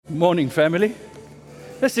Morning, family.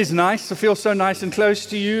 This is nice. I feel so nice and close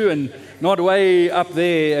to you and not way up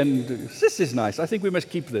there. And this is nice. I think we must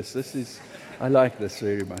keep this. I like this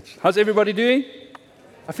very much. How's everybody doing?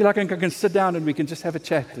 I feel like I can sit down and we can just have a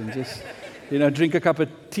chat and just, drink a cup of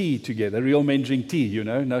tea together. Real men drink tea,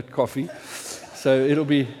 not coffee. So it'll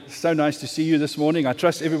be so nice to see you this morning. I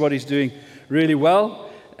trust everybody's doing really well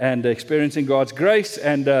and experiencing God's grace.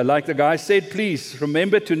 And like the guy said, please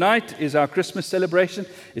remember tonight is our Christmas celebration.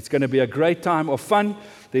 It's going to be a great time of fun.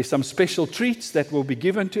 There's some special treats that will be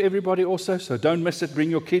given to everybody also, so don't miss it. Bring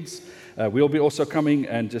your kids. We'll be also coming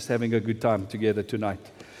and just having a good time together tonight.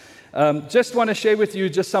 Just want to share with you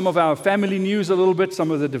just some of our family news a little bit, some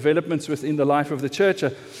of the developments within the life of the church.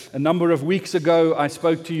 A number of weeks ago, I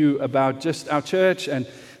spoke to you about just our church and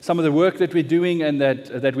some of the work that we're doing, and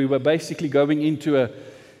that we were basically going into a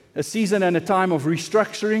season and a time of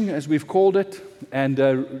restructuring, as we've called it. And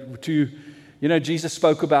Jesus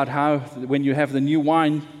spoke about how when you have the new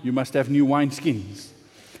wine, you must have new wineskins.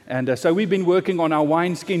 And so we've been working on our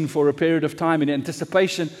wineskin for a period of time in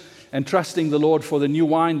anticipation and trusting the Lord for the new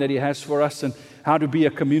wine that He has for us, and how to be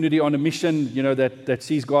a community on a mission, that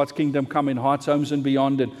sees God's kingdom come in hearts, homes, and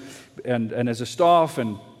beyond, and as a staff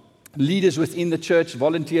and leaders within the church,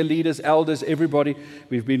 volunteer leaders, elders, everybody.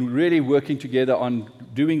 We've been really working together on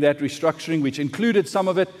doing that restructuring, which included some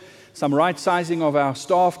right sizing of our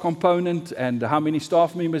staff component, and how many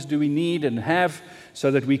staff members do we need and have, so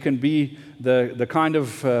that we can be the kind of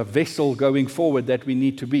vessel going forward that we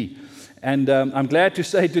need to be. And I'm glad to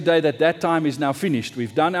say today that time is now finished.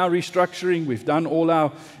 We've done our restructuring, we've done all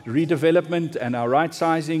our redevelopment and our right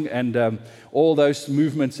sizing, and all those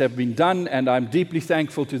movements have been done. And I'm deeply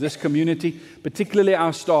thankful to this community, particularly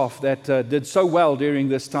our staff that did so well during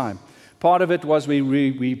this time. Part of it was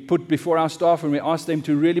we put before our staff and we asked them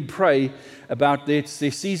to really pray about their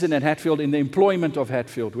season at Hatfield, in the employment of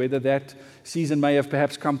Hatfield, whether that season may have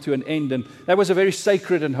perhaps come to an end. And that was a very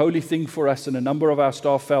sacred and holy thing for us, and a number of our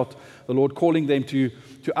staff felt the Lord calling them to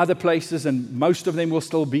other places, and most of them will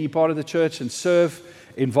still be part of the church and serve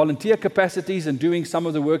in volunteer capacities and doing some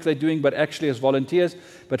of the work they're doing, but actually as volunteers,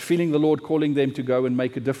 but feeling the Lord calling them to go and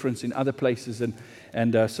make a difference in other places.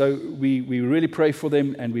 And so we really pray for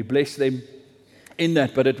them and we bless them in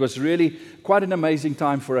that. But it was really quite an amazing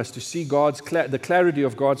time for us to see the clarity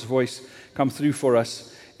of God's voice come through for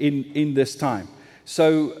us in this time.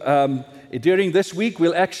 So during this week,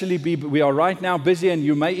 we are right now busy, and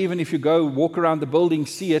you may even, if you go walk around the building,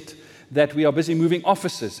 see it, that we are busy moving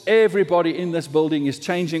offices. Everybody in this building is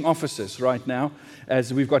changing offices right now,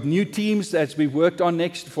 as we've got new teams that we've worked on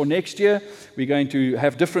for next year. We're going to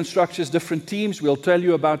have different structures, different teams. We'll tell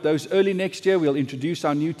you about those early next year. We'll introduce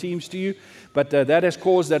our new teams to you. But that has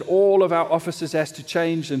caused that all of our offices has to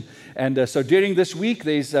change. And so during this week,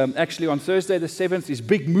 there's actually on Thursday the 7th is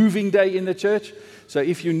big moving day in the church. So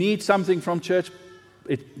if you need something from church,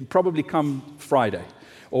 it probably come Friday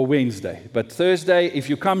or Wednesday. But Thursday, if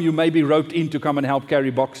you come, you may be roped in to come and help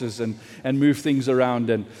carry boxes and move things around.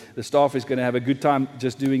 And the staff is going to have a good time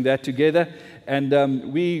just doing that together. And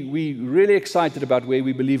we really excited about where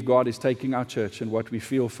we believe God is taking our church and what we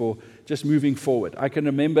feel for just moving forward. I can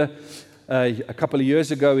remember a couple of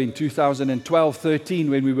years ago in 2012-13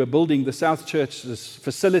 when we were building the South Church's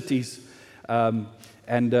facilities,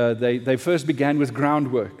 and they first began with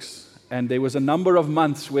groundworks. And there was a number of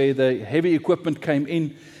months where the heavy equipment came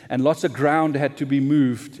in and lots of ground had to be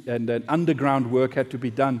moved, and underground work had to be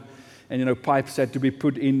done. And, pipes had to be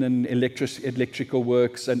put in, and electrical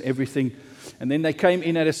works and everything. And then they came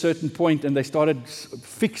in at a certain point and they started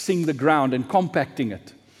fixing the ground and compacting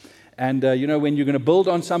it. And, when you're going to build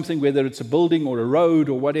on something, whether it's a building or a road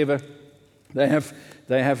or whatever, they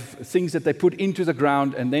have things that they put into the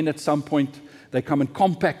ground, and then at some point they come and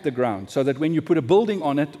compact the ground so that when you put a building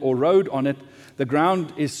on it or road on it, the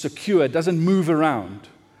ground is secure, it doesn't move around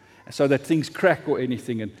so that things crack or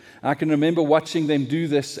anything. And I can remember watching them do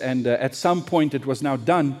this, and at some point it was now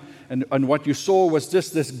done, and what you saw was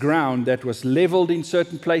just this ground that was leveled in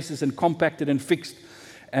certain places and compacted and fixed.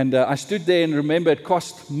 And I stood there and remember it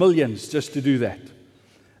cost millions just to do that.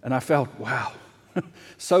 And I felt, wow,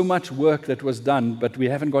 so much work that was done, but we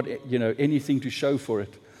haven't got anything to show for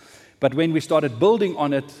it. But when we started building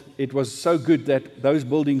on it, it was so good that those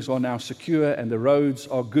buildings are now secure and the roads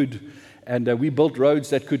are good. And we built roads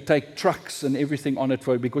that could take trucks and everything on it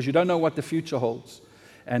because you don't know what the future holds.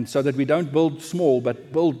 And so that we don't build small,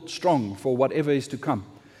 but build strong for whatever is to come.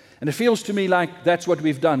 And it feels to me like that's what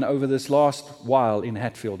we've done over this last while in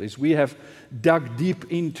Hatfield, is we have dug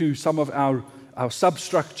deep into some of our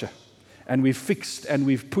substructure, and we've fixed and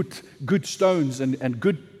we've put good stones and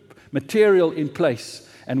good material in place.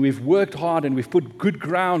 and we've worked hard, and we've put good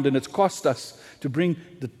ground, and it's cost us to bring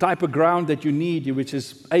the type of ground that you need, which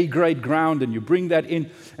is A-grade ground, and you bring that in,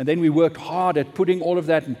 and then we worked hard at putting all of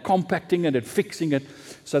that and compacting it and fixing it,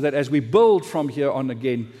 so that as we build from here on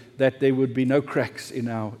again, that there would be no cracks in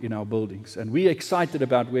our buildings. And we're excited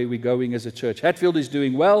about where we're going as a church. Hatfield is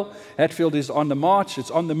doing well. Hatfield is on the march.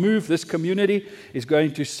 It's on the move. This community is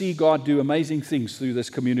going to see God do amazing things through this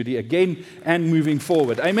community again and moving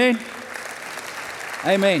forward. Amen?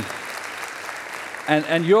 Amen.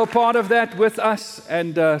 And you're part of that with us.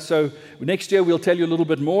 And so next year we'll tell you a little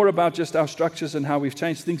bit more about just our structures and how we've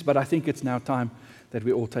changed things. But I think it's now time that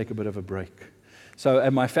we all take a bit of a break. So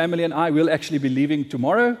my family and I will actually be leaving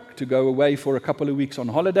tomorrow to go away for a couple of weeks on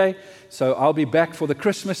holiday. So I'll be back for the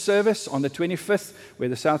Christmas service on the 25th, where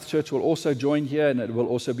the South Church will also join here, and it will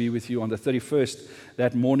also be with you on the 31st,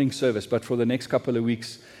 that morning service. But for the next couple of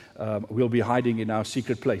weeks, we'll be hiding in our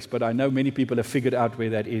secret place. But I know many people have figured out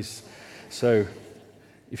where that is. So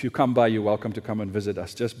if you come by, you're welcome to come and visit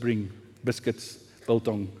us. Just bring biscuits,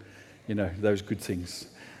 biltong, those good things.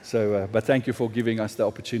 So, but thank you for giving us the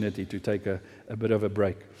opportunity to take a bit of a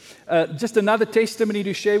break. Just another testimony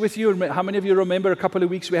to share with you. How many of you remember a couple of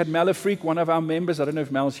weeks we had Mel Freak, one of our members? I don't know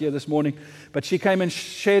if Mel's here this morning, but she came and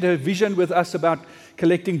shared her vision with us about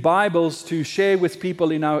collecting Bibles to share with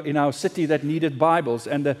people in our city that needed Bibles.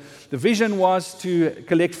 And the vision was to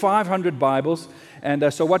collect 500 Bibles.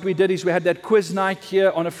 And so what we did is we had that quiz night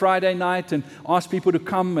here on a Friday night and asked people to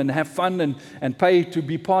come and have fun and pay to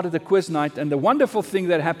be part of the quiz night. And the wonderful thing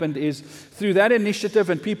that happened is through that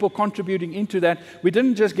initiative and people contributing into that, we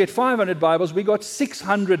didn't just get 500 Bibles, we got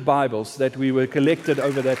 600 Bibles that we were collected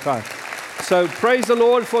over that time. So praise the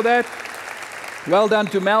Lord for that. Well done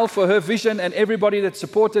to Mel for her vision and everybody that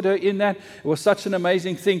supported her in that. It was such an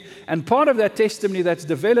amazing thing. And part of that testimony that's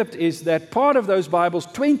developed is that part of those Bibles,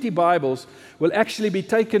 20 Bibles, will actually be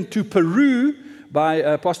taken to Peru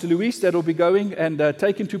by Pastor Luis, that will be going, and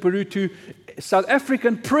taken to Peru to South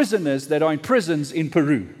African prisoners that are in prisons in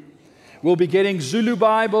Peru. We'll be getting Zulu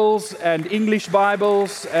Bibles and English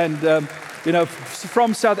Bibles and,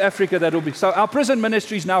 from South Africa that will be. So our prison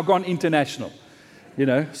ministry is now gone international,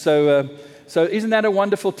 So isn't that a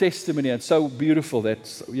wonderful testimony? It's so beautiful that,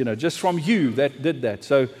 just from you that did that.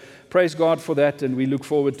 So praise God for that, and we look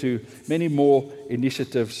forward to many more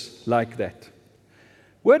initiatives like that.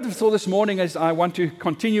 Word for this morning is I want to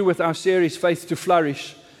continue with our series, Faith to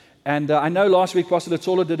Flourish. And I know last week Pastor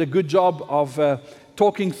Letsola did a good job of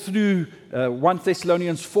talking through 1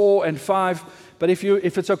 Thessalonians 4 and 5. But if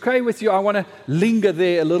it's okay with you, I want to linger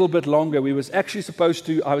there a little bit longer. I was actually supposed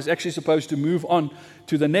to move on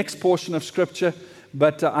to the next portion of Scripture,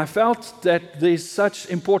 but I felt that there's such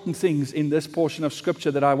important things in this portion of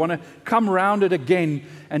Scripture that I want to come around it again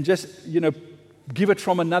and just, give it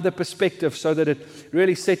from another perspective so that it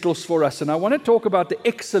really settles for us. And I want to talk about the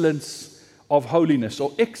excellence of holiness,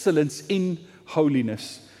 or excellence in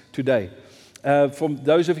holiness today. For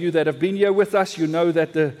those of you that have been here with us, you know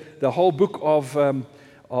that the whole book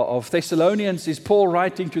of Thessalonians is Paul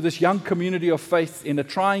writing to this young community of faith in a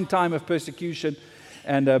trying time of persecution.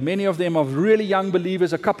 And many of them are really young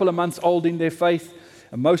believers, a couple of months old in their faith.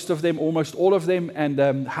 Most of them, almost all of them,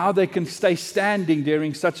 and how they can stay standing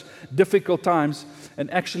during such difficult times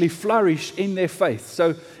and actually flourish in their faith.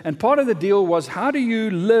 So, and part of the deal was, how do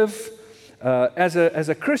you live as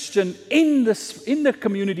a Christian in the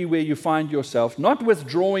community where you find yourself, not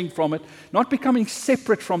withdrawing from it, not becoming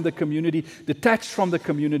separate from the community, detached from the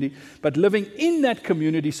community, but living in that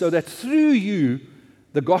community so that through you,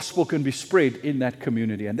 the gospel can be spread in that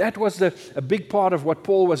community. And that was a big part of what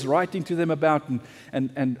Paul was writing to them about,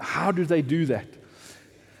 and how do they do that?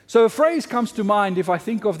 So a phrase comes to mind if I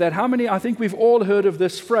think of that. I think we've all heard of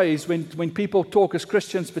this phrase when people talk as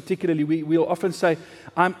Christians particularly, we'll often say,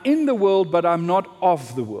 I'm in the world, but I'm not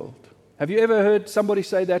of the world. Have you ever heard somebody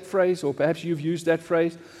say that phrase, or perhaps you've used that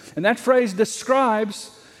phrase? And that phrase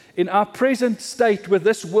describes, in our present state with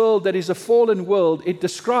this world that is a fallen world, it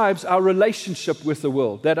describes our relationship with the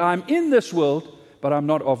world, that I'm in this world, but I'm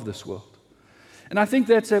not of this world. And I think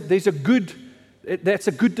that's a good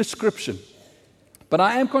description. But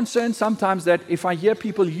I am concerned sometimes that if I hear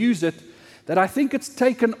people use it, that I think it's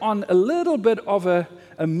taken on a little bit of a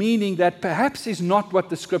meaning that perhaps is not what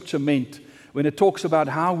the Scripture meant when it talks about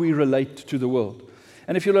how we relate to the world.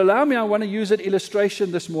 And if you'll allow me, I want to use an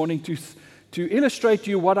illustration this morning to illustrate to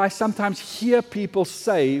you what I sometimes hear people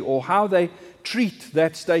say, or how they treat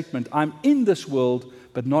that statement. I'm in this world,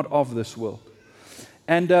 but not of this world.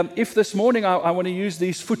 And if this morning I want to use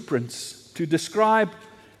these footprints to describe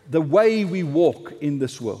the way we walk in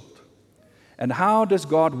this world. And how does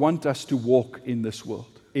God want us to walk in this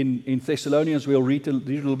world? in Thessalonians, we'll read a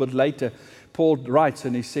little bit later, Paul writes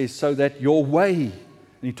and he says, so that your way, and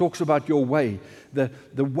he talks about your way, the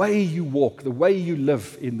way you walk, the way you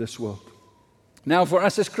live in this world. Now, for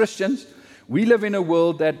us as Christians, we live in a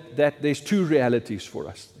world that there's two realities for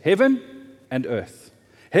us, heaven and earth.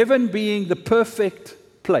 Heaven being the perfect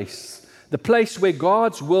place, the place where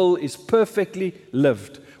God's will is perfectly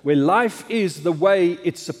lived, where life is the way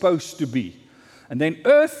it's supposed to be. And then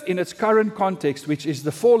earth in its current context, which is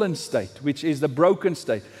the fallen state, which is the broken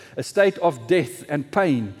state, a state of death and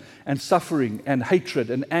pain and suffering and hatred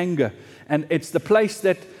and anger. And it's the place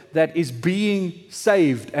that is being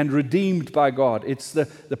saved and redeemed by God. It's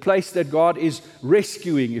the place that God is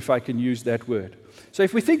rescuing, if I can use that word. So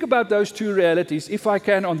if we think about those two realities, if I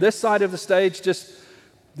can, on this side of the stage, just,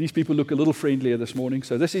 these people look a little friendlier this morning.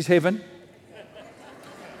 So this is heaven.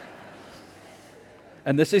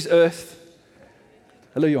 And this is earth.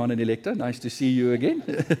 Hello, Johan and Electa. Nice to see you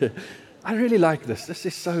again. I really like this. This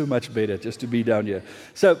is so much better just to be down here.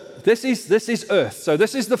 So this is earth. So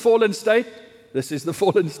this is the fallen state. This is the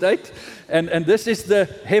fallen state. And this is the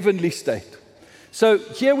heavenly state. So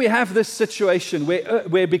here we have this situation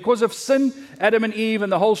where because of sin, Adam and Eve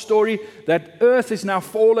and the whole story, that earth is now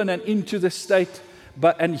fallen and into this state.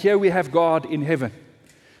 And here we have God in heaven.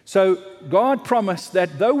 So God promised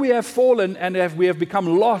that though we have fallen and we have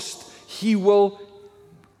become lost, He will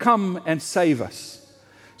come and save us.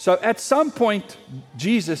 So at some point,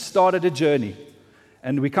 Jesus started a journey.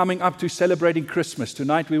 And we're coming up to celebrating Christmas.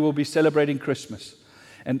 Tonight we will be celebrating Christmas.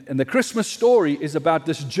 And the Christmas story is about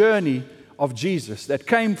this journey of Jesus that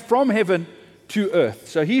came from heaven to earth.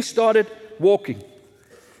 So He started walking.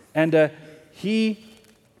 And He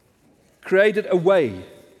created a way,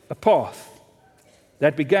 a path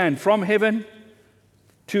that began from heaven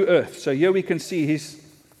to earth. So here we can see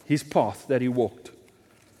his path that He walked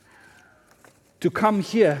to come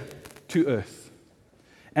here to earth.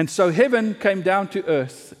 And so heaven came down to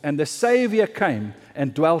earth, and the Savior came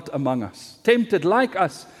and dwelt among us. Tempted like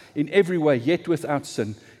us in every way, yet without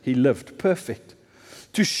sin, He lived perfect.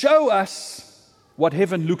 To show us what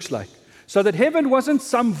heaven looks like. So that heaven wasn't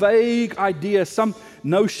some vague idea, some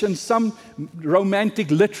notion, some romantic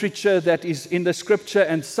literature that is in the scripture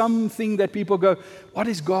and something that people go, what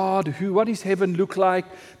is God? What does heaven look like?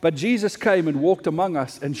 But Jesus came and walked among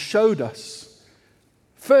us and showed us.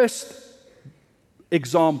 First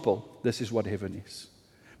example, this is what heaven is.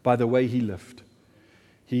 By the way He lived.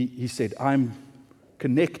 He said, I'm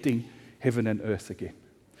connecting heaven and earth again.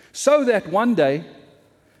 So that one day,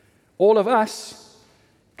 all of us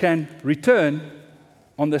can return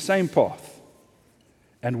on the same path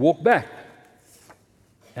and walk back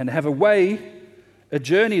and have a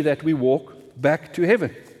journey that we walk back to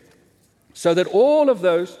heaven. So that all of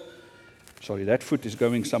those, sorry, that foot is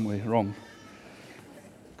going somewhere wrong.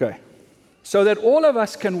 Okay. So that all of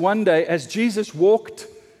us can one day, as Jesus walked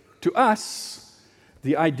to us,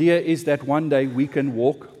 the idea is that one day we can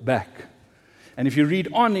walk back. And if you read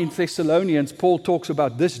on in Thessalonians, Paul talks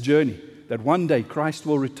about this journey, that one day Christ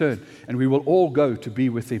will return and we will all go to be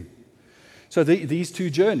with Him. So these two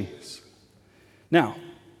journeys. Now,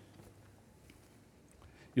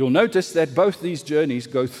 you'll notice that both these journeys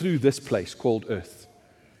go through this place called earth,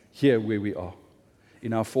 here where we are,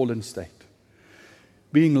 in our fallen state,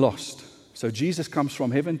 being lost. So Jesus comes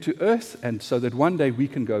from heaven to earth, and so that one day we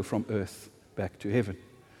can go from earth back to heaven.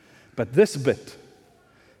 But this bit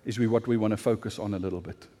is what we want to focus on a little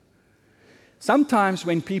bit. Sometimes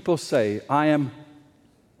when people say, I am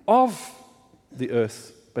of the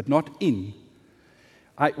earth, but not in,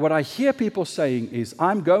 what I hear people saying is,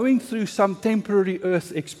 I'm going through some temporary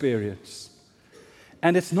earth experience.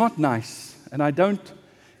 And it's not nice. And I don't,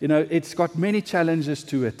 it's got many challenges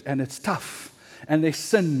to it. And it's tough. And there's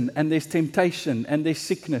sin, and there's temptation, and there's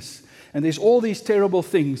sickness. And there's all these terrible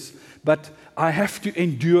things. But I have to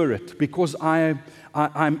endure it because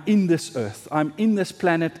I'm in this earth. I'm in this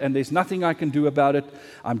planet, and there's nothing I can do about it.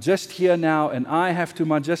 I'm just here now, and I have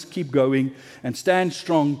to just keep going and stand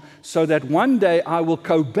strong so that one day I will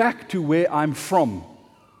go back to where I'm from,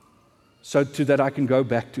 so that I can go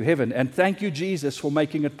back to heaven. And thank you, Jesus, for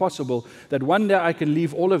making it possible that one day I can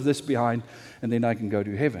leave all of this behind, and then I can go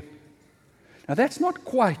to heaven. Now, that's not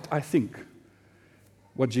quite, I think,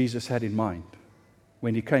 what Jesus had in mind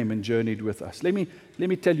when He came and journeyed with us. Let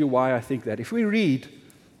me tell you why I think that. If we read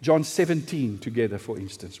John 17 together, for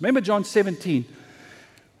instance. Remember, John 17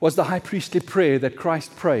 was the high priestly prayer that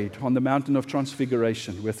Christ prayed on the mountain of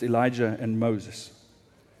transfiguration with Elijah and Moses.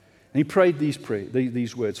 And He prayed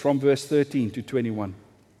these words from verse 13 to 21.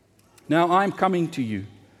 Now I'm coming to you.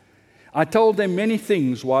 I told them many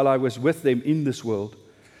things while I was with them in this world,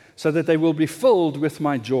 so that they will be filled with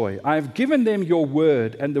my joy. I have given them your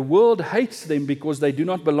word, and the world hates them because they do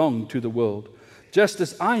not belong to the world, just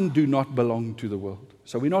as I do not belong to the world.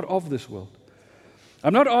 So we're not of this world.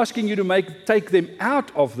 I'm not asking you to take them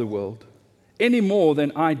out of the world any more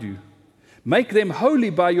than I do. Make them holy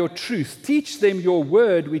by your truth. Teach them your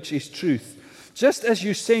word, which is truth. Just as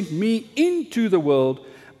you sent me into the world,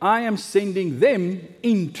 I am sending them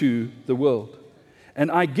into the world. And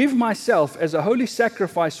I give myself as a holy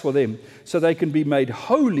sacrifice for them, so they can be made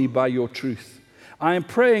holy by your truth. I am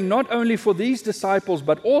praying not only for these disciples,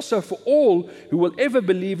 but also for all who will ever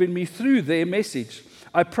believe in me through their message.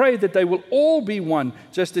 I pray that they will all be one,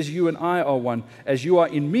 just as you and I are one. As you are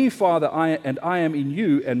in me, Father, I am in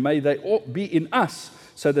you, and may they all be in us,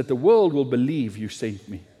 so that the world will believe you sent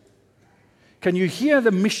me. Can you hear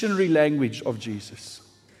the missionary language of Jesus?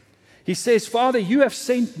 He says, Father, you have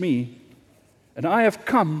sent me, and I have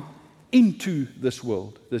come into this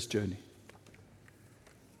world, this journey,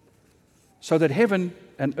 so that heaven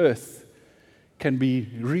and earth can be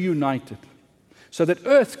reunited, so that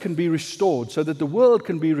earth can be restored, so that the world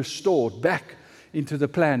can be restored back into the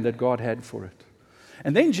plan that God had for it.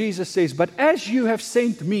 And then Jesus says, but as you have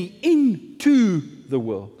sent me into the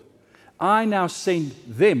world, I now send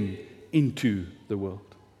them into the world.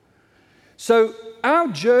 So our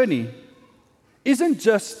journey isn't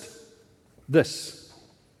just this.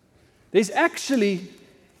 There's actually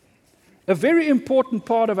a very important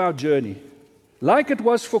part of our journey, like it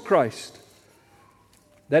was for Christ,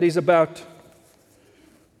 that is about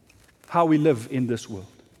how we live in this world.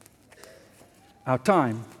 Our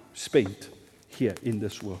time spent here in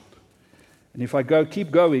this world. And if I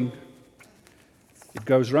keep going, it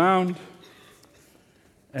goes round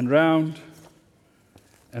and round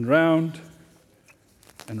and round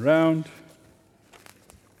and round.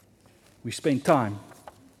 We spend time.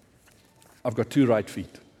 I've got 2 right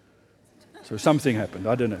feet. So something happened.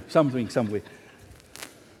 I don't know. Something somewhere.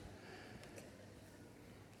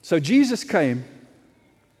 So Jesus came,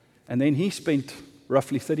 and then he spent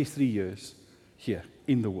roughly 33 years here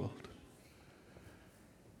in the world.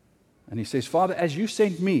 And he says, Father, as you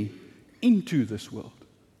sent me into this world.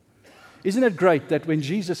 Isn't it great that when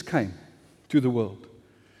Jesus came to the world,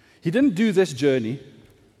 he didn't do this journey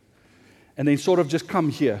and then sort of just come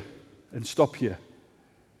here and stop here,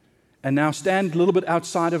 and now stand a little bit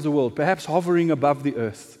outside of the world, perhaps hovering above the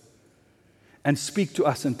earth, and speak to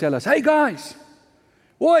us and tell us, hey guys,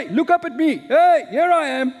 boy, look up at me. Hey, here I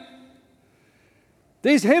am.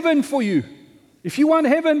 There's heaven for you. If you want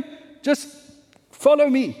heaven, just follow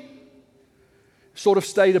me. Sort of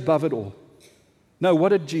stayed above it all. No, what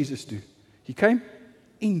did Jesus do? He came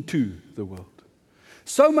into the world.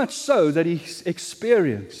 So much so that he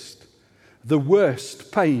experienced the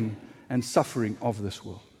worst pain and suffering of this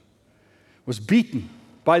world. Was beaten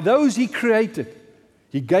by those he created.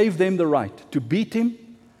 He gave them the right to beat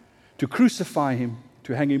him, to crucify him,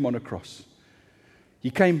 to hang him on a cross.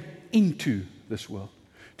 He came into this world.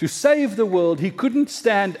 To save the world, he couldn't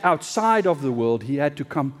stand outside of the world. He had to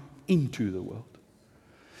come into the world.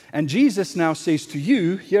 And Jesus now says to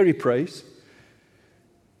you, here he prays,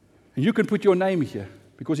 and you can put your name here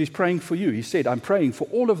because he's praying for you. He said, I'm praying for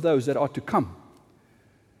all of those that are to come.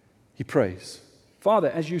 He prays, Father,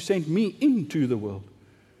 as you sent me into the world,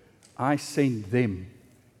 I send them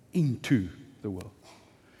into the world.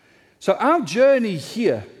 So our journey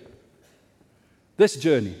here, this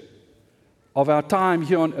journey of our time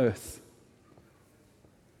here on earth,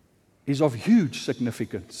 is of huge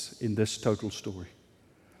significance in this total story.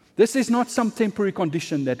 This is not some temporary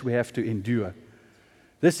condition that we have to endure.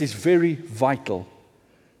 This is very vital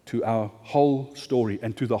to our whole story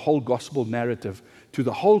and to the whole gospel narrative, to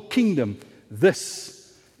the whole kingdom.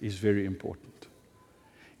 This is very important.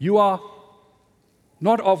 You are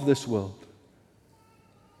not of this world.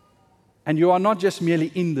 And you are not just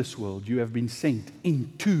merely in this world. You have been sent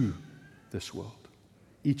into this world.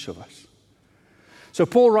 Each of us. So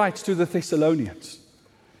Paul writes to the Thessalonians,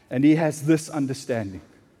 and he has this understanding.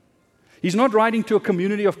 He's not writing to a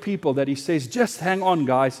community of people that he says, just hang on,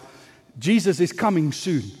 guys. Jesus is coming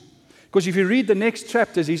soon. Because if you read the next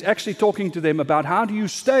chapters, he's actually talking to them about how do you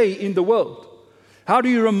stay in the world? How do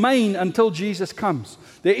you remain until Jesus comes?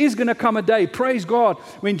 There is going to come a day, praise God,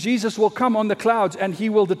 when Jesus will come on the clouds and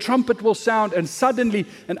the trumpet will sound, and suddenly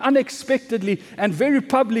and unexpectedly and very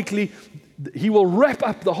publicly, he will wrap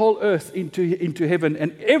up the whole earth into heaven,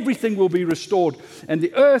 and everything will be restored. And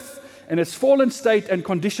the earth and its fallen state and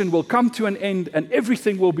condition will come to an end, and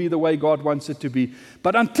everything will be the way God wants it to be.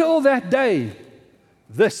 But until that day,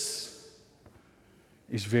 this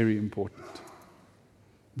is very important.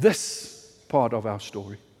 This part of our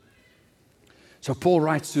story. So Paul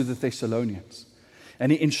writes to the Thessalonians,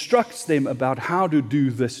 and he instructs them about how to do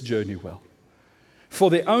this journey well. For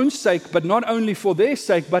their own sake, but not only for their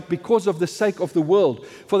sake, but because of the sake of the world,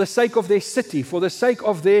 for the sake of their city, for the sake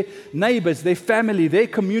of their neighbors, their family, their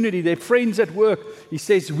community, their friends at work. He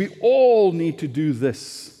says we all need to do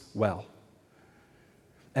this well.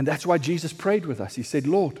 And that's why Jesus prayed with us. He said,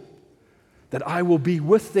 Lord, that I will be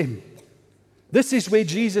with them. This is where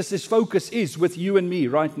Jesus' focus is with you and me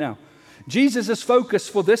right now. Jesus' focus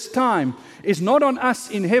for this time is not on us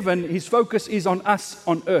in heaven. His focus is on us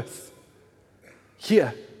on earth,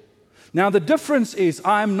 here. Now the difference is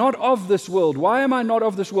I am not of this world. Why am I not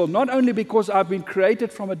of this world? Not only because I've been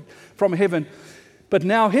created from heaven, but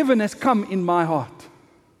now heaven has come in my heart.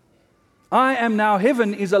 I am now,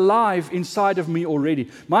 heaven is alive inside of me already.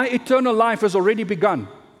 My eternal life has already begun.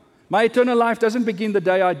 My eternal life doesn't begin the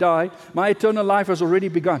day I die. My eternal life has already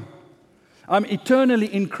begun. I'm eternally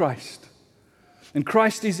in Christ. And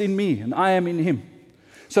Christ is in me, and I am in Him.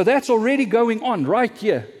 So that's already going on right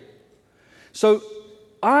here. So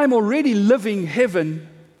I'm already living heaven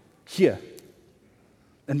here.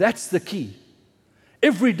 And that's the key.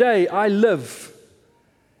 Every day I live,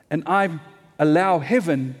 and I allow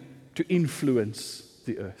heaven to influence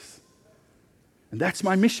the earth. And that's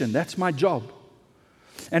my mission. That's my job.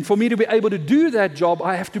 And for me to be able to do that job,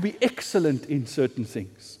 I have to be excellent in certain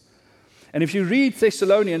things. And if you read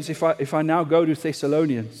Thessalonians, if I now go to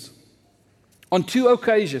Thessalonians, on 2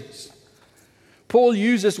 occasions, Paul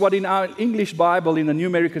uses what in our English Bible, in the New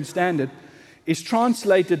American Standard, is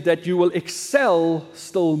translated that you will excel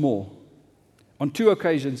still more. On 2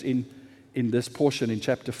 occasions in this portion in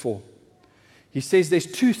chapter 4. He says there's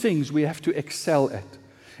 2 things we have to excel at.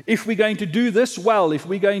 If we're going to do this well, if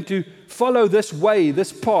we're going to follow this way,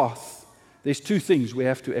 this path, there's 2 things we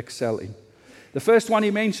have to excel in. The first one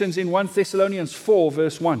he mentions in 1 Thessalonians 4,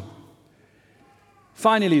 verse 1.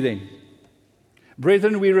 Finally then,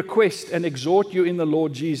 brethren, we request and exhort you in the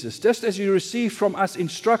Lord Jesus, just as you received from us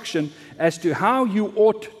instruction as to how you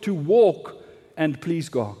ought to walk and please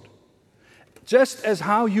God. Just as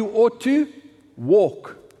how you ought to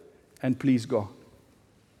walk and please God.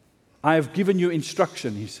 I have given you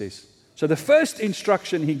instruction, he says. So the first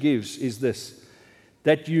instruction he gives is this,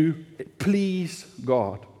 that you please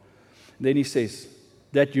God. Then he says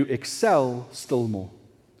that you excel still more.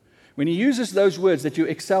 When he uses those words, that you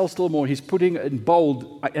excel still more, he's putting in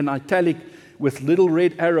bold and italic with little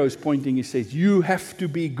red arrows pointing. He says, you have to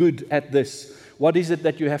be good at this. What is it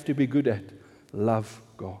that you have to be good at? Love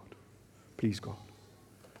God. Please God.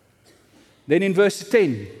 Then in verse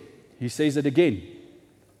 10, he says it again.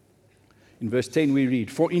 In verse 10 we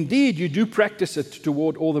read, for indeed you do practice it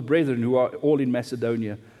toward all the brethren who are all in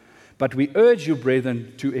Macedonia. But we urge you,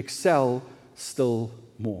 brethren, to excel still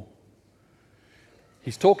more.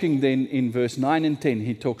 He's talking then in verse 9 and 10,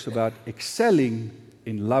 he talks about excelling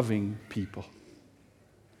in loving people.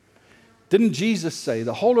 Didn't Jesus say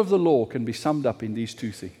the whole of the law can be summed up in these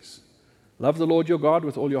 2 things? Love the Lord your God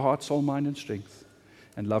with all your heart, soul, mind, and strength,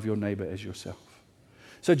 and love your neighbor as yourself.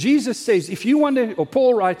 So Jesus says, if you want to, or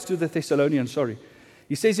Paul writes to the Thessalonians,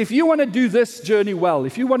 he says, if you want to do this journey well,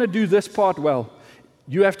 if you want to do this part well,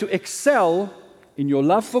 you have to excel in your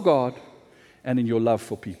love for God and in your love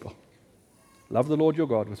for people. Love the Lord your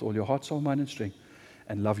God with all your heart, soul, mind, and strength,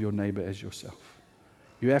 and love your neighbor as yourself.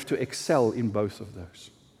 You have to excel in both of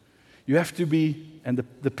those. You have to be, and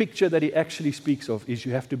the picture that he actually speaks of is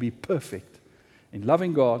you have to be perfect in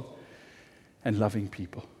loving God and loving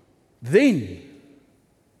people. Then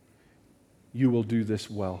you will do this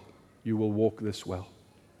well. You will walk this well.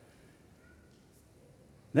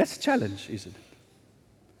 That's a challenge, isn't it?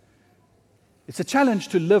 It's a challenge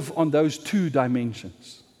to live on those 2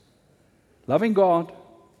 dimensions. Loving God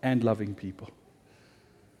and loving people.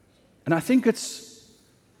 And I think it's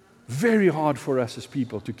very hard for us as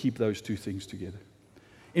people to keep those 2 things together.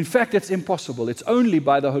 In fact, it's impossible. It's only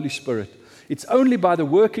by the Holy Spirit. It's only by the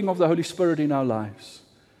working of the Holy Spirit in our lives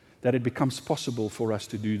that it becomes possible for us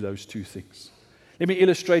to do those 2 things. Let me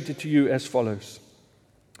illustrate it to you as follows.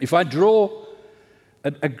 If I draw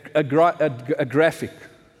a graphic,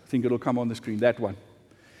 I think it'll come on the screen, that one.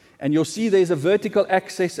 And you'll see there's a vertical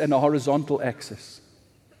axis and a horizontal axis.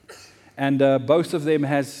 And both of them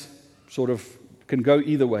can go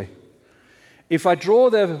either way. If I draw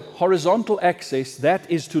the horizontal axis, that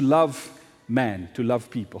is to love man, to love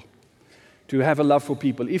people, to have a love for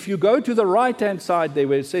people. If you go to the right-hand side there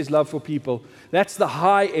where it says love for people, that's the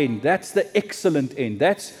high end, that's the excellent end.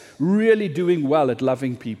 That's really doing well at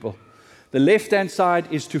loving people. The left-hand side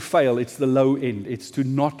is to fail, it's the low end, it's to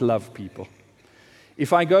not love people.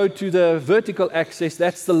 If I go to the vertical axis,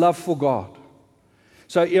 that's the love for God.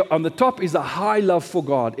 So on the top is a high love for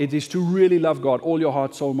God. It is to really love God, all your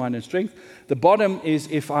heart, soul, mind, and strength. The bottom is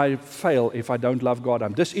if I fail, if I don't love God,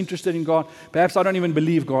 I'm disinterested in God. Perhaps I don't even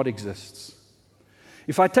believe God exists.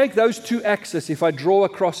 If I take those two axes, if I draw a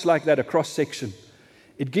cross like that, a cross section,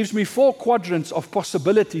 it gives me 4 quadrants of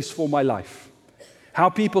possibilities for my life. How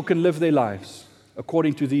people can live their lives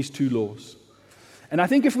according to these 2 laws. And I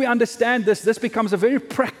think if we understand this, this becomes a very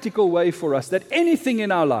practical way for us that anything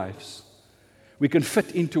in our lives, we can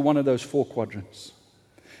fit into one of those 4 quadrants.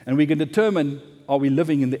 And we can determine, are we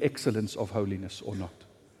living in the excellence of holiness or not?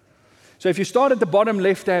 So if you start at the bottom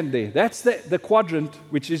left hand there, that's the quadrant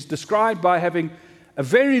which is described by having a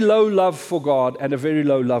very low love for God and a very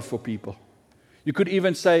low love for people. You could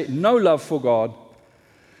even say no love for God,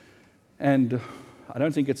 and I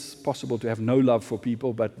don't think it's possible to have no love for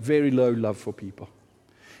people, but very low love for people.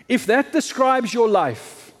 If that describes your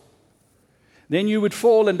life, then you would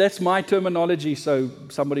fall, and that's my terminology, so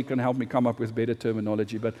somebody can help me come up with better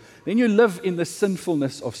terminology, but then you live in the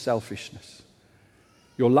sinfulness of selfishness.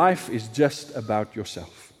 Your life is just about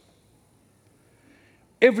yourself.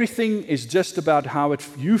 Everything is just about how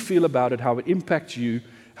you feel about it, how it impacts you,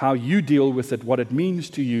 how you deal with it, what it means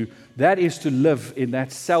to you. That is to live in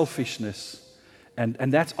that selfishness,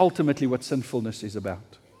 and that's ultimately what sinfulness is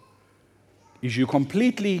about. Is you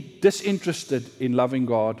completely disinterested in loving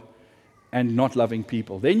God and not loving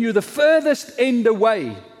people. Then you're the furthest end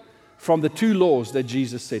away from the 2 laws that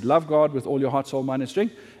Jesus said. Love God with all your heart, soul, mind, and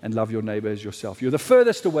strength, and love your neighbor as yourself. You're the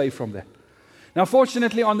furthest away from that. Now,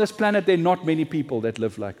 fortunately, on this planet, there are not many people that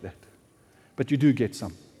live like that. But you do get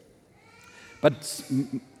some. But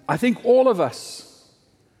I think all of us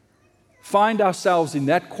find ourselves in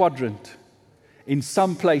that quadrant in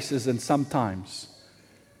some places and sometimes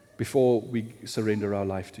before we surrender our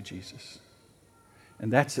life to Jesus.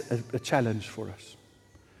 And that's a challenge for us.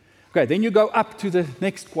 Okay, then you go up to the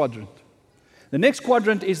next quadrant. The next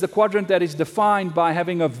quadrant is the quadrant that is defined by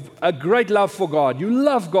having a great love for God. You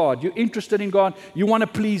love God. You're interested in God. You want to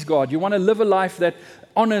please God. You want to live a life that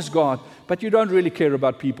honors God. But you don't really care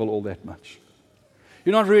about people all that much.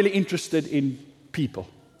 You're not really interested in people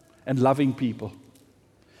and loving people.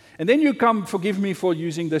 And then you come, forgive me for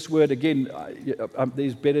using this word again,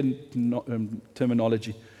 there's better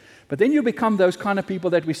terminology. But then you become those kind of people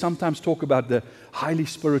that we sometimes talk about, the highly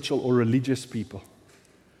spiritual or religious people,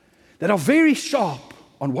 that are very sharp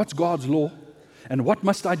on what's God's law and what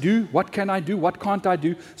must I do, what can I do, what can't I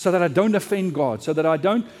do, so that I don't offend God, so that I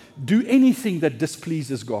don't do anything that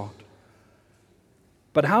displeases God.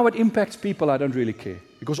 But how it impacts people, I don't really care.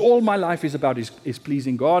 Because all my life is about is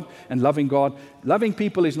pleasing God and loving God. Loving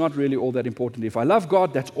people is not really all that important. If I love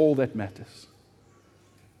God, that's all that matters.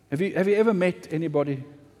 Have you ever met anybody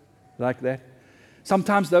like that?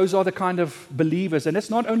 Sometimes those are the kind of believers, and it's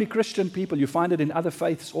not only Christian people, you find it in other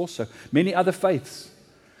faiths also. Many other faiths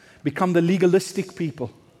become the legalistic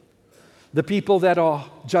people, the people that are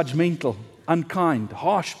judgmental, unkind,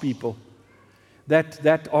 harsh people,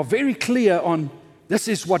 that are very clear on this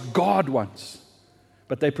is what God wants,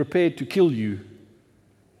 but they're prepared to kill you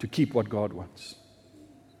to keep what God wants.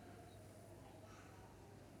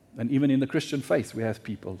 And even in the Christian faith, we have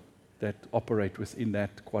people that operate within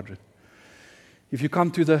that quadrant. If you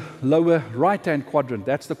come to the lower right-hand quadrant,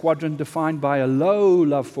 that's the quadrant defined by a low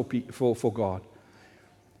love for God,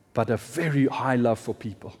 but a very high love for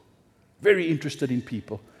people. Very interested in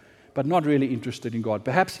people, but not really interested in God.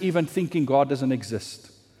 Perhaps even thinking God doesn't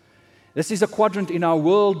exist. This is a quadrant in our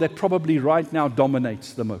world that probably right now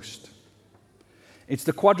dominates the most. It's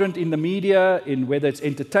the quadrant in the media, in whether it's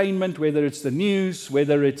entertainment, whether it's the news,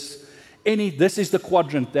 whether it's this is the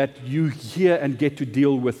quadrant that you hear and get to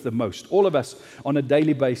deal with the most. All of us on a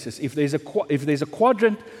daily basis. If there's a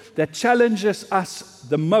quadrant that challenges us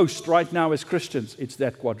the most right now as Christians, it's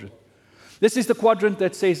that quadrant. This is the quadrant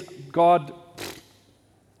that says, God,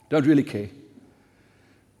 don't really care.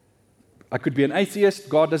 I could be an atheist,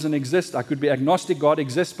 God doesn't exist. I could be agnostic, God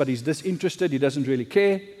exists, but He's disinterested, He doesn't really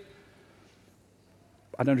care.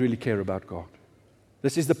 I don't really care about God.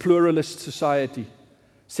 This is the pluralist society,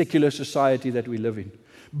 secular society that we live in.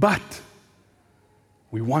 But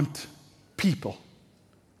we want people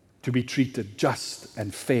to be treated just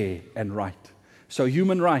and fair and right. So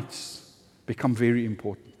human rights become very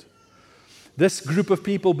important. This group of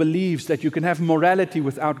people believes that you can have morality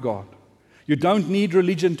without God. You don't need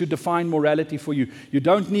religion to define morality for you. You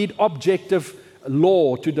don't need objective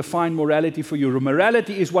law to define morality for you.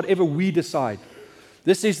 Morality is whatever we decide.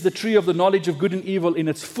 This is the tree of the knowledge of good and evil in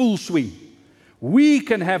its full swing. We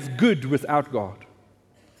can have good without God.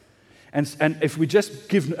 And if we just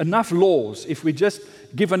give enough laws, if we just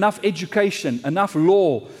give enough education, enough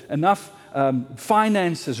law, enough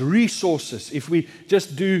finances, resources, if we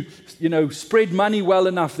just do, spread money well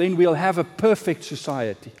enough, then we'll have a perfect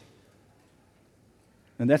society.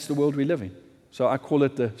 And that's the world we live in. So I call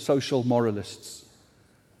it the social moralists.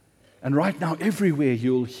 And right now, everywhere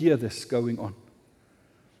you'll hear this going on.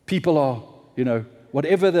 People are,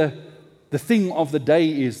 whatever the thing of the day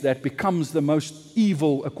is that becomes the most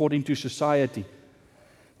evil according to society,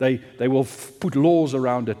 they will put laws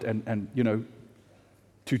around it and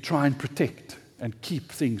to try and protect and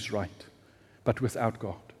keep things right, but without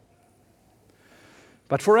God.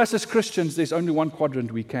 But for us as Christians, there's only one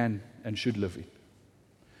quadrant we can and should live in.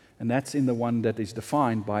 And that's in the one that is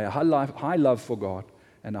defined by a high love for God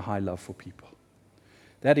and a high love for people.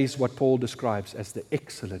 That is what Paul describes as the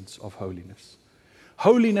excellence of holiness.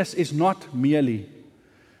 Holiness is not merely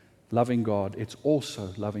loving God, it's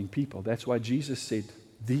also loving people. That's why Jesus said,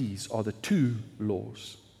 these are the two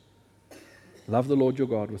laws. Love the Lord your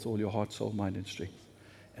God with all your heart, soul, mind, and strength,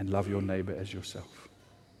 and love your neighbor as yourself.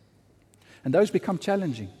 And those become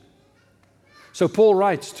challenging. So Paul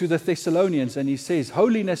writes to the Thessalonians and he says,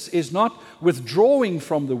 holiness is not withdrawing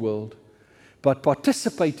from the world, but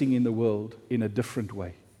participating in the world in a different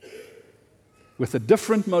way, with a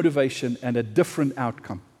different motivation and a different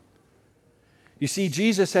outcome. You see,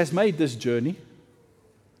 Jesus has made this journey,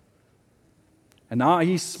 and now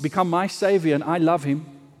He's become my Savior, and I love Him,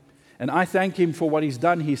 and I thank Him for what He's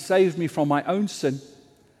done. He saved me from my own sin,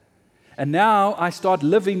 and now I start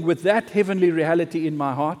living with that heavenly reality in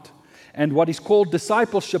my heart, and what is called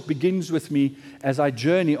discipleship begins with me as I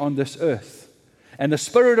journey on this earth. And the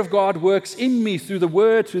Spirit of God works in me through the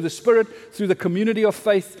Word, through the Spirit, through the community of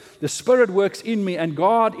faith. The Spirit works in me, and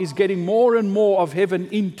God is getting more and more of heaven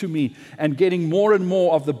into me and getting more and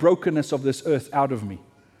more of the brokenness of this earth out of me.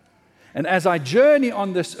 And as I journey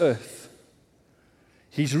on this earth,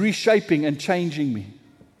 He's reshaping and changing me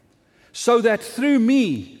so that through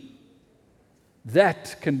me,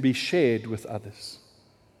 that can be shared with others.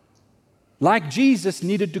 Like Jesus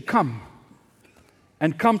needed to come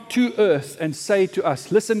to earth and say to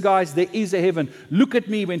us, listen guys, there is a heaven. Look at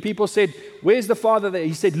me. When people said, where's the Father there?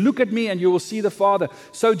 He said, look at me and you will see the Father.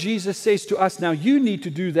 So Jesus says to us, now you need to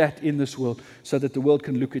do that in this world so that the world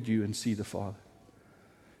can look at you and see the Father.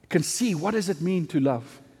 Can see what does it mean to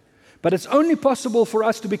love. But it's only possible for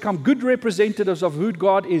us to become good representatives of who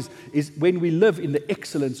God is when we live in the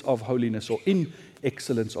excellence of holiness or in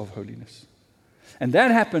excellence of holiness. And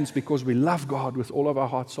that happens because we love God with all of our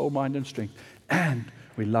heart, soul, mind, and strength. And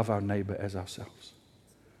we love our neighbor as ourselves.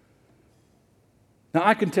 Now,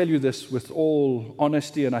 I can tell you this with all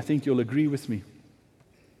honesty, and I think you'll agree with me.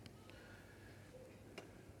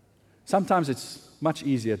 Sometimes it's much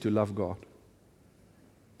easier to love God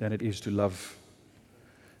than it is to love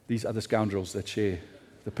these other scoundrels that share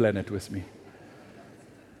the planet with me.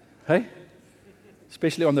 Hey?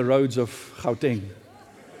 Especially on the roads of Gauteng.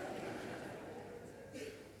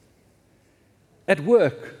 At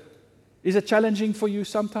work, is it challenging for you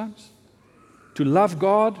sometimes to love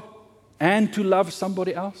God and to love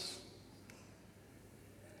somebody else?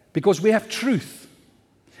 Because we have truth,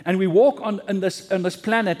 and we walk on this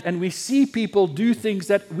planet, and we see people do things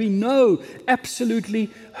that we know absolutely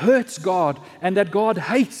hurts God, and that God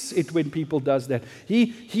hates it when people does that.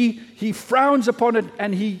 He frowns upon it,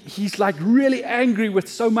 and he's like really angry with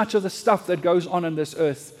so much of the stuff that goes on this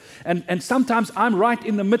earth. And sometimes I'm right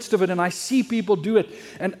in the midst of it, and I see people do it,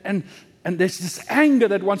 and there's this anger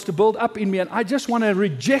that wants to build up in me, and I just want to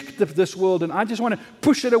reject this world, and I just want to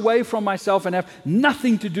push it away from myself and have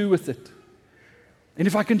nothing to do with it. And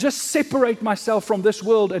if I can just separate myself from this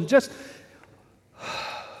world and just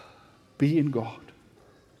be in God.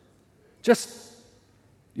 Just,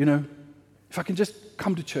 if I can just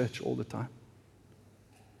come to church all the time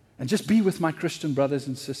and just be with my Christian brothers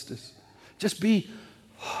and sisters. Just be,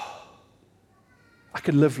 I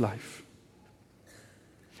can live life.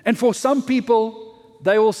 And for some people,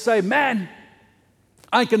 they will say, man,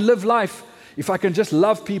 I can live life if I can just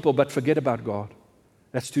love people but forget about God.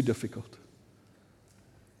 That's too difficult.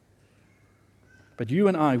 But you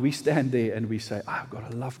and I, we stand there and we say, I've got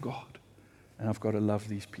to love God and I've got to love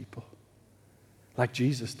these people like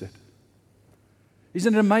Jesus did.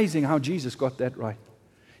 Isn't it amazing how Jesus got that right?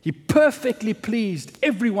 He perfectly pleased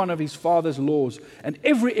every one of his Father's laws, and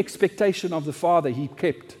every expectation of the Father he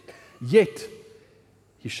kept. Yet,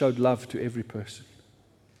 he showed love to every person.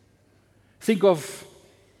 Think of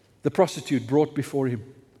the prostitute brought before him,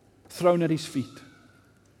 thrown at his feet.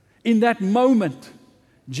 In that moment,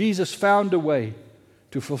 Jesus found a way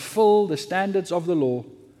to fulfill the standards of the law,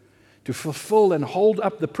 to fulfill and hold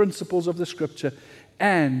up the principles of the Scripture,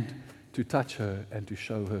 and to touch her and to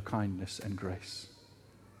show her kindness and grace.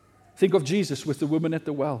 Think of Jesus with the woman at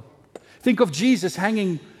the well. Think of Jesus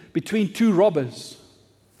hanging between two robbers,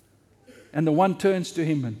 and the one turns to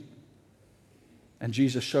him and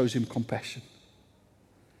Jesus shows him compassion.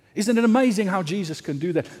 Isn't it amazing how Jesus can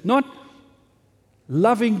do that? Not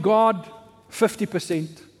loving God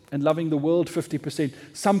 50% and loving the world 50%,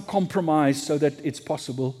 some compromise so that it's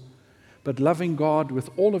possible, but loving God with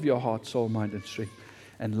all of your heart, soul, mind, and strength,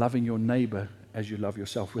 and loving your neighbor as you love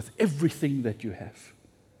yourself with everything that you have.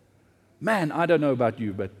 Man, I don't know about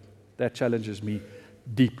you, but that challenges me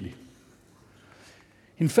deeply.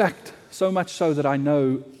 In fact, so much so that I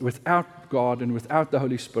know without God and without the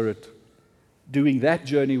Holy Spirit doing that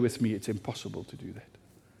journey with me, it's impossible to do that.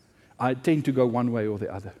 I tend to go one way or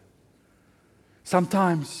the other.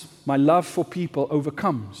 Sometimes my love for people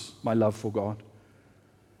overcomes my love for God.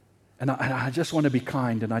 And I just want to be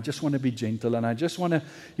kind, and I just want to be gentle, and I just want to,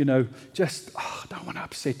 I don't want to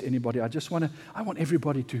upset anybody. I want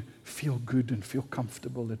everybody to feel good and feel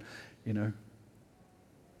comfortable, and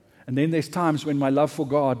And then there's times when my love for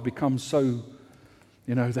God becomes so,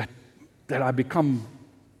 that I become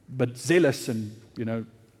but zealous and,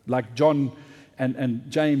 like John and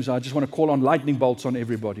James, I just want to call on lightning bolts on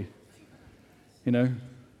everybody,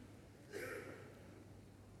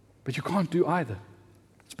 But you can't do either.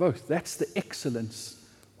 It's both. That's the excellence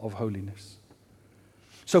of holiness.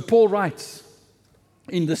 So Paul writes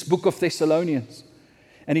in this book of Thessalonians,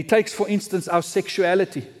 and he takes, for instance, our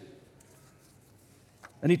sexuality.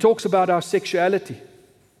 And he talks about our sexuality.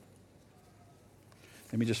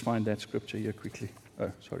 Let me just find that scripture here quickly.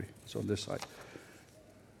 Oh, sorry, it's on this side.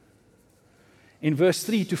 In verse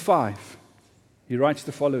 3 to 5, he writes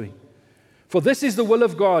the following. For this is the will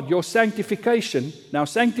of God, your sanctification. Now,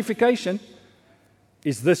 sanctification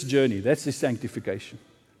is this journey. That's the sanctification.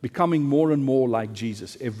 Becoming more and more like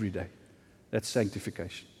Jesus every day. That's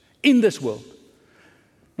sanctification. In this world.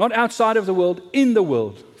 Not outside of the world, in the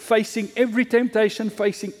world. Facing every temptation,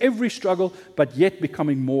 facing every struggle, but yet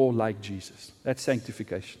becoming more like Jesus. That's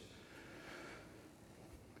sanctification.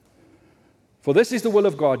 For this is the will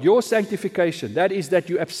of God, your sanctification. That is that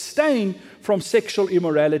you abstain from sexual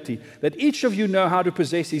immorality. That each of you know how to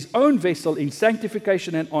possess his own vessel in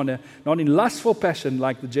sanctification and honor, not in lustful passion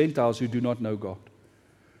like the Gentiles who do not know God.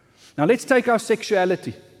 Now let's take our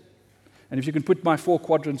sexuality. And if you can put my 4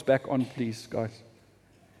 quadrants back on, please, guys.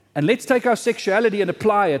 And let's take our sexuality and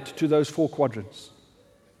apply it to those 4 quadrants.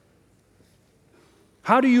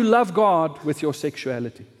 How do you love God with your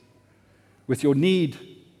sexuality? With your need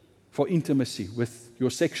for intimacy, with your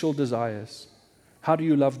sexual desires? How do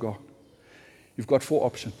you love God? You've got 4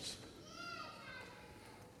 options.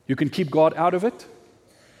 You can keep God out of it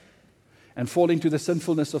and fall into the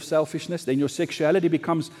sinfulness of selfishness. Then your sexuality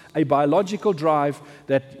becomes a biological drive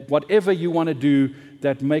that whatever you want to do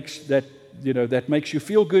that makes you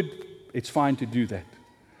feel good, it's fine to do that.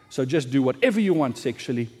 So just do whatever you want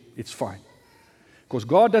sexually, it's fine. Because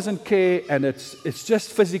God doesn't care, and it's just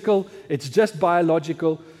physical, it's just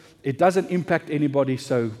biological, it doesn't impact anybody,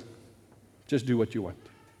 so just do what you want.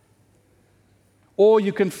 Or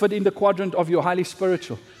you can fit in the quadrant of your highly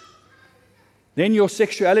spiritual. Then your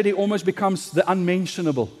sexuality almost becomes the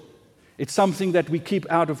unmentionable. It's something that we keep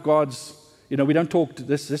out of God's, we don't talk to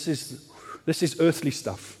this. This is earthly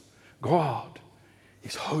stuff. God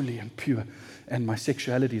is holy and pure, and my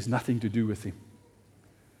sexuality has nothing to do with him.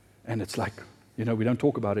 And it's like, we don't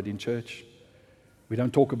talk about it in church. We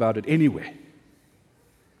don't talk about it anywhere.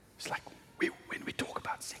 It's like, when we talk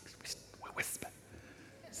about sex, we whisper.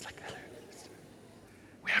 It's like,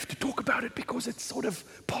 we have to talk about it because it's sort of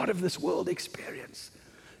part of this world experience.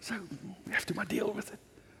 So we have to deal with it.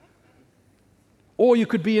 Or you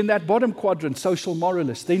could be in that bottom quadrant, social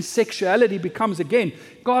moralist. Then sexuality becomes, again,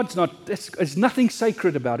 there's nothing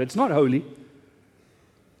sacred about it. It's not holy.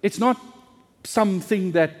 It's not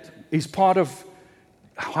something that is part of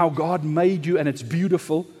how God made you and it's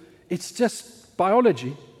beautiful. It's just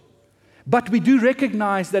biology. But we do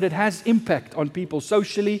recognize that it has impact on people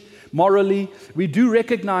socially, morally. We do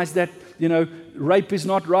recognize that, rape is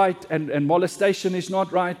not right and molestation is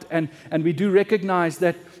not right. And we do recognize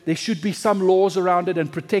that there should be some laws around it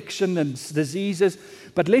and protection and diseases.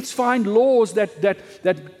 But let's find laws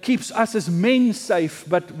that keeps us as men safe,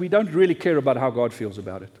 but we don't really care about how God feels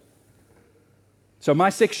about it. So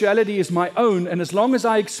my sexuality is my own, and as long as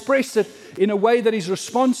I express it in a way that is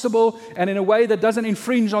responsible and in a way that doesn't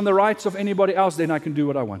infringe on the rights of anybody else, then I can do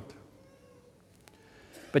what I want.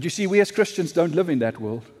 But you see, we as Christians don't live in that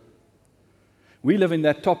world. We live in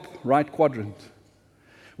that top right quadrant,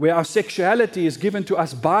 where our sexuality is given to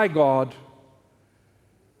us by God,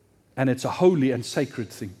 and it's a holy and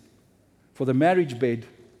sacred thing. For the marriage bed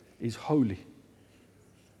is holy.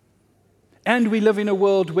 And we live in a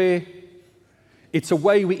world where it's a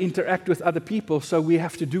way we interact with other people, so we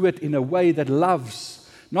have to do it in a way that loves,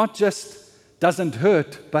 not just doesn't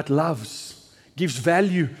hurt, but loves, gives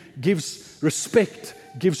value, gives respect,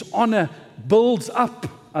 gives honor, builds up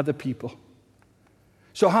other people.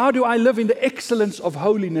 So how do I live in the excellence of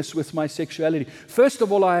holiness with my sexuality? First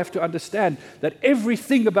of all, I have to understand that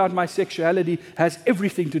everything about my sexuality has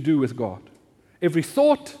everything to do with God. Every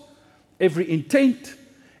thought, every intent,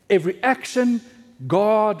 every action,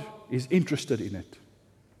 God is interested in it.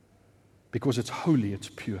 Because it's holy, it's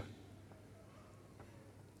pure.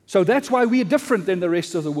 So that's why we are different than the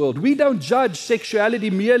rest of the world. We don't judge sexuality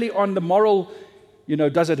merely on the moral,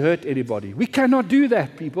 does it hurt anybody? We cannot do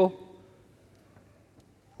that, people.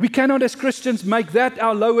 We cannot, as Christians, make that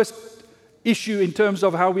our lowest issue in terms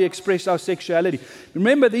of how we express our sexuality.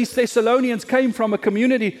 Remember, these Thessalonians came from a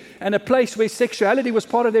community and a place where sexuality was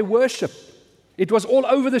part of their worship. It was all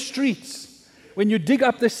over the streets. When you dig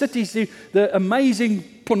up the cities, the amazing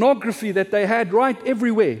pornography that they had right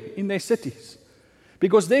everywhere in their cities.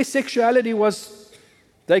 Because their sexuality was,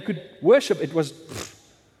 they could worship. It was.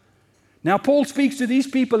 Now Paul speaks to these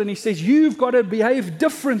people and he says, you've got to behave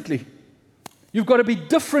differently. You've got to be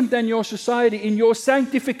different than your society. In your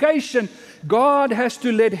sanctification, God has to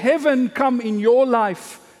let heaven come in your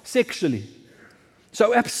life sexually.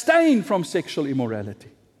 So abstain from sexual immorality.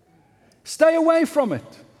 Stay away from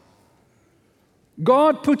it.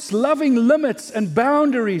 God puts loving limits and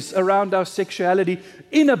boundaries around our sexuality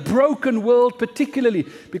in a broken world particularly,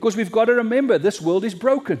 because we've got to remember this world is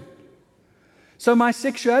broken. So my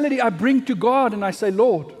sexuality I bring to God and I say,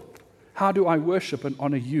 Lord, how do I worship and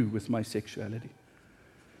honor you with my sexuality?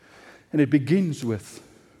 And it begins with,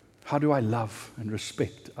 how do I love and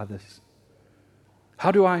respect others?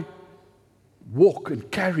 How do I walk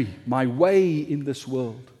and carry my way in this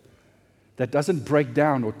world that doesn't break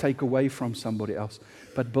down or take away from somebody else,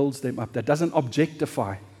 but builds them up, that doesn't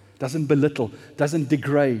objectify, doesn't belittle, doesn't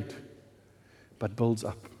degrade, but builds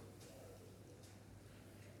up?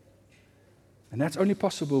 And that's only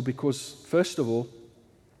possible because, first of all,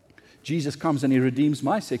 Jesus comes and He redeems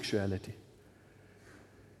my sexuality.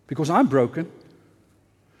 Because I'm broken.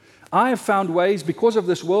 I have found ways, because of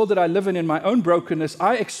this world that I live in my own brokenness,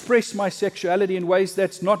 I express my sexuality in ways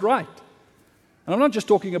that's not right. And I'm not just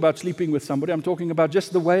talking about sleeping with somebody, I'm talking about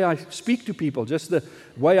just the way I speak to people, just the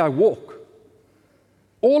way I walk.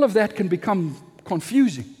 All of that can become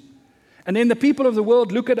confusing. And then the people of the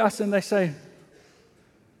world look at us and they say,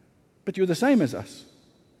 but you're the same as us.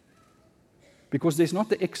 Because there's not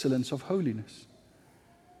the excellence of holiness.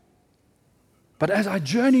 But as I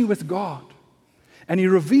journey with God, and He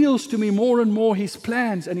reveals to me more and more His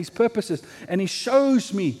plans and His purposes, and He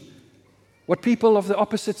shows me what people of the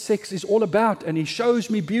opposite sex is all about, and He shows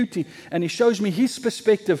me beauty, and He shows me His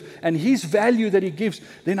perspective and His value that He gives,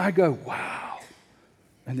 then I go, wow.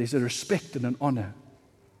 And there's a respect and an honor.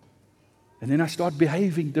 And then I start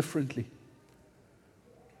behaving differently.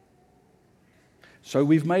 So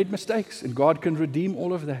we've made mistakes, and God can redeem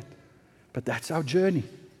all of that. But that's our journey.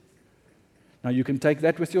 Now you can take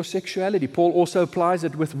that with your sexuality. Paul also applies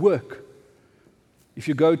it with work. If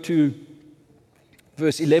you go to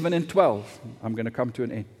verse 11 and 12, I'm going to come to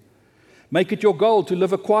an end. Make it your goal to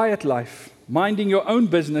live a quiet life, minding your own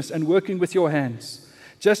business and working with your hands.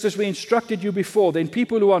 Just as we instructed you before, then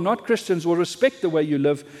people who are not Christians will respect the way you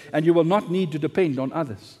live, and you will not need to depend on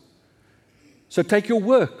others. So take your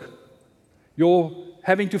work, your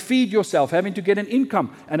having to feed yourself, having to get an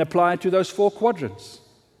income, and apply it to those 4 quadrants.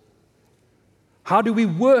 How do we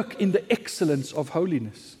work in the excellence of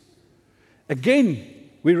holiness? Again,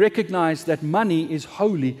 we recognize that money is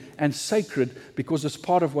holy and sacred because it's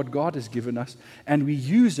part of what God has given us, and we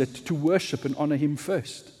use it to worship and honor Him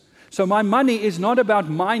first. So my money is not about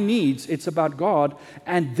my needs, it's about God,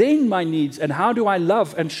 and then my needs, and how do I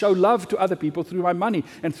love and show love to other people through my money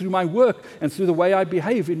and through my work and through the way I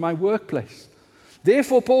behave in my workplace.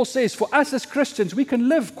 Therefore, Paul says, for us as Christians, we can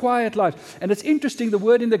live quiet lives. And it's interesting, the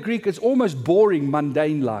word in the Greek is almost boring,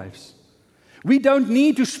 mundane lives. We don't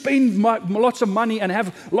need to spend lots of money and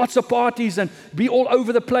have lots of parties and be all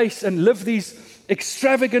over the place and live these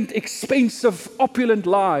extravagant, expensive, opulent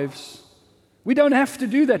lives. We don't have to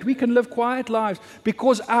do that. We can live quiet lives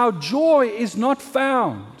because our joy is not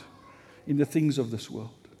found in the things of this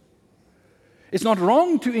world. It's not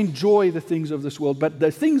wrong to enjoy the things of this world, but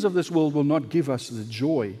the things of this world will not give us the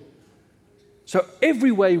joy. So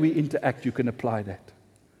every way we interact, you can apply that.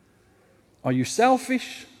 Are you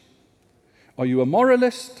selfish? Are you a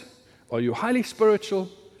moralist? Are you highly spiritual?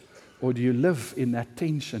 Or do you live in that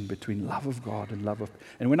tension between love of God and love of...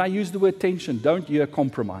 And when I use the word tension, don't hear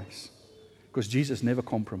compromise, because Jesus never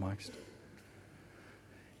compromised.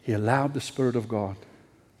 He allowed the Spirit of God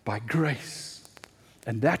by grace.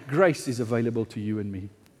 And that grace is available to you and me.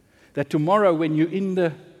 That tomorrow when you're in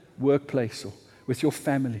the workplace or with your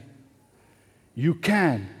family, you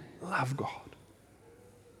can love God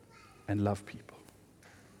and love people.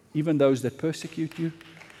 Even those that persecute you.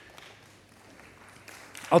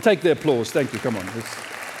 I'll take the applause. Thank you. Come on.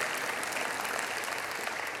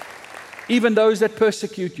 Even those that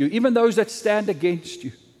persecute you, even those that stand against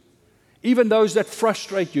you, even those that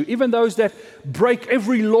frustrate you, even those that break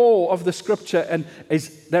every law of the Scripture and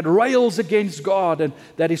that rails against God and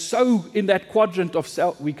that is so in that quadrant of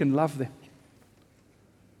self, we can love them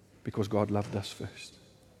because God loved us first.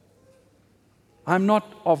 I'm not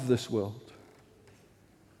of this world.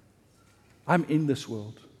 I'm in this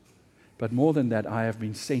world. But more than that, I have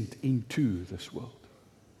been sent into this world.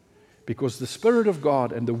 Because the Spirit of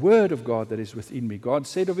God and the Word of God that is within me, God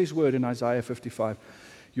said of His Word in Isaiah 55,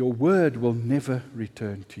 your Word will never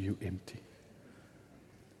return to you empty.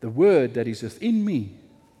 The Word that is within me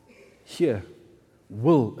here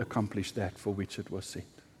will accomplish that for which it was sent.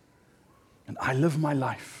 And I live my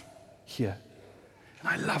life here. And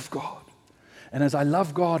I love God. And as I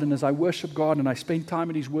love God and as I worship God and I spend time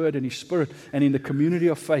in His Word and His Spirit and in the community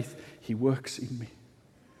of faith, He works in me.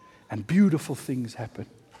 And beautiful things happen.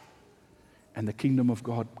 And the kingdom of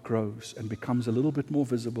God grows and becomes a little bit more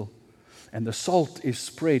visible. And the salt is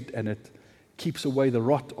spread and it keeps away the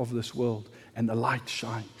rot of this world and the light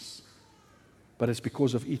shines. But it's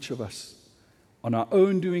because of each of us on our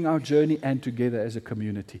own doing our journey and together as a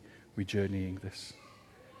community, we're journeying this.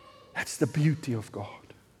 That's the beauty of God.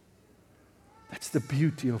 That's the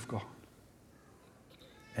beauty of God.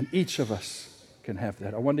 And each of us can have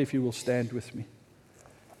that. I wonder if you will stand with me.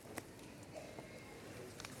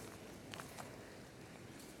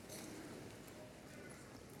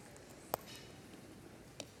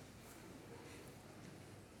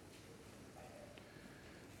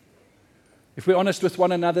 If we're honest with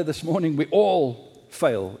one another this morning, we all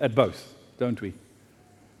fail at both, don't we?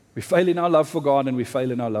 We fail in our love for God and we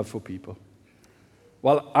fail in our love for people.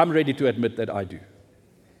 Well, I'm ready to admit that I do.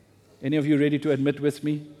 Any of you ready to admit with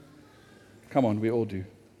me? Come on, we all do.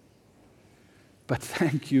 But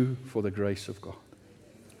thank you for the grace of God.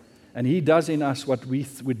 And He does in us what we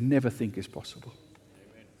would never think is possible.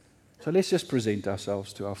 So let's just present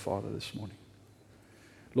ourselves to our Father this morning.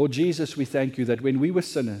 Lord Jesus, we thank you that when we were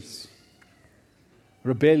sinners,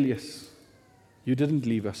 rebellious, you didn't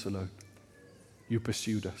leave us alone. You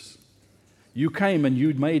pursued us. You came and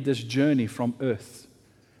you made this journey from earth,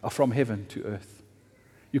 or from heaven to earth.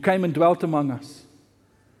 You came and dwelt among us.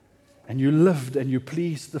 And you lived and you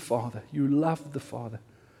pleased the Father. You loved the Father.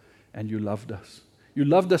 And you loved us. You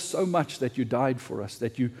loved us so much that you died for us,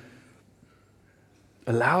 that you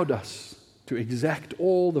allowed us to exact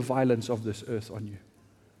all the violence of this earth on you.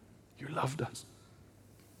 You loved us.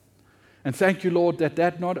 And thank you, Lord,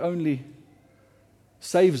 that not only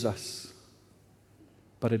saves us,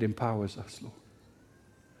 but it empowers us, Lord.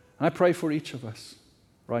 And I pray for each of us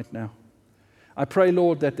right now. I pray,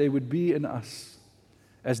 Lord, that there would be in us,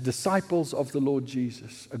 as disciples of the Lord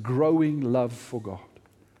Jesus, a growing love for God,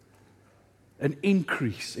 an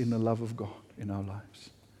increase in the love of God in our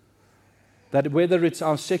lives. That whether it's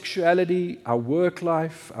our sexuality, our work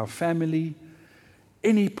life, our family,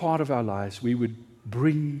 any part of our lives, we would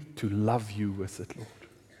bring to love you with it, Lord.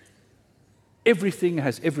 Everything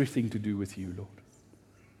has everything to do with you, Lord.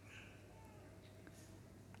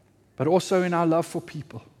 But also in our love for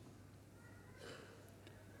people.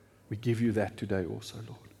 We give you that today also,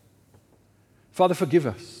 Lord. Father, forgive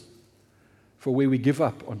us for where we give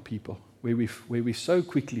up on people, where we so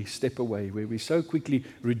quickly step away, where we so quickly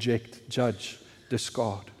reject, judge,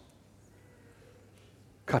 discard,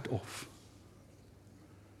 cut off.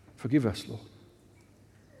 Forgive us, Lord.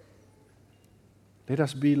 Let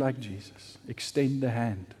us be like Jesus. Extend the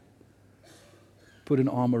hand. Put an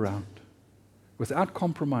arm around. Without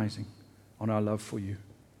compromising on our love for you.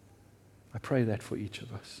 I pray that for each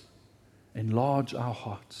of us. Enlarge our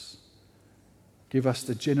hearts. Give us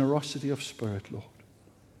the generosity of spirit, Lord.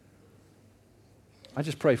 I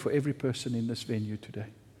just pray for every person in this venue today.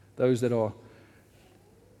 Those that are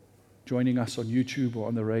joining us on YouTube or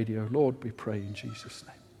on the radio. Lord, we pray in Jesus'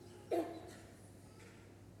 name.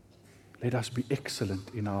 Let us be excellent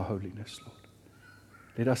in our holiness, Lord.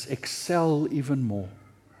 Let us excel even more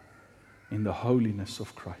in the holiness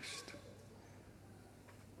of Christ.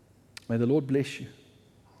 May the Lord bless you.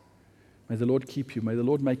 May the Lord keep you. May the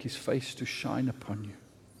Lord make His face to shine upon you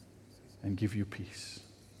and give you peace.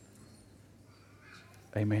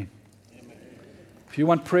 Amen. Amen. If you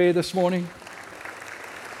want prayer this morning,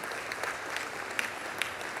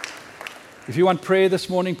 If you want prayer this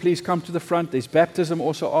morning, please come to the front. There's baptism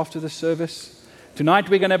also after the service. Tonight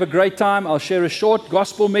we're going to have a great time. I'll share a short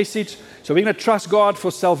gospel message. So we're going to trust God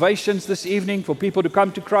for salvations this evening, for people to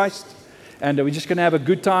come to Christ. And we're just going to have a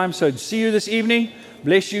good time. So see you this evening.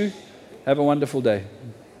 Bless you. Have a wonderful day.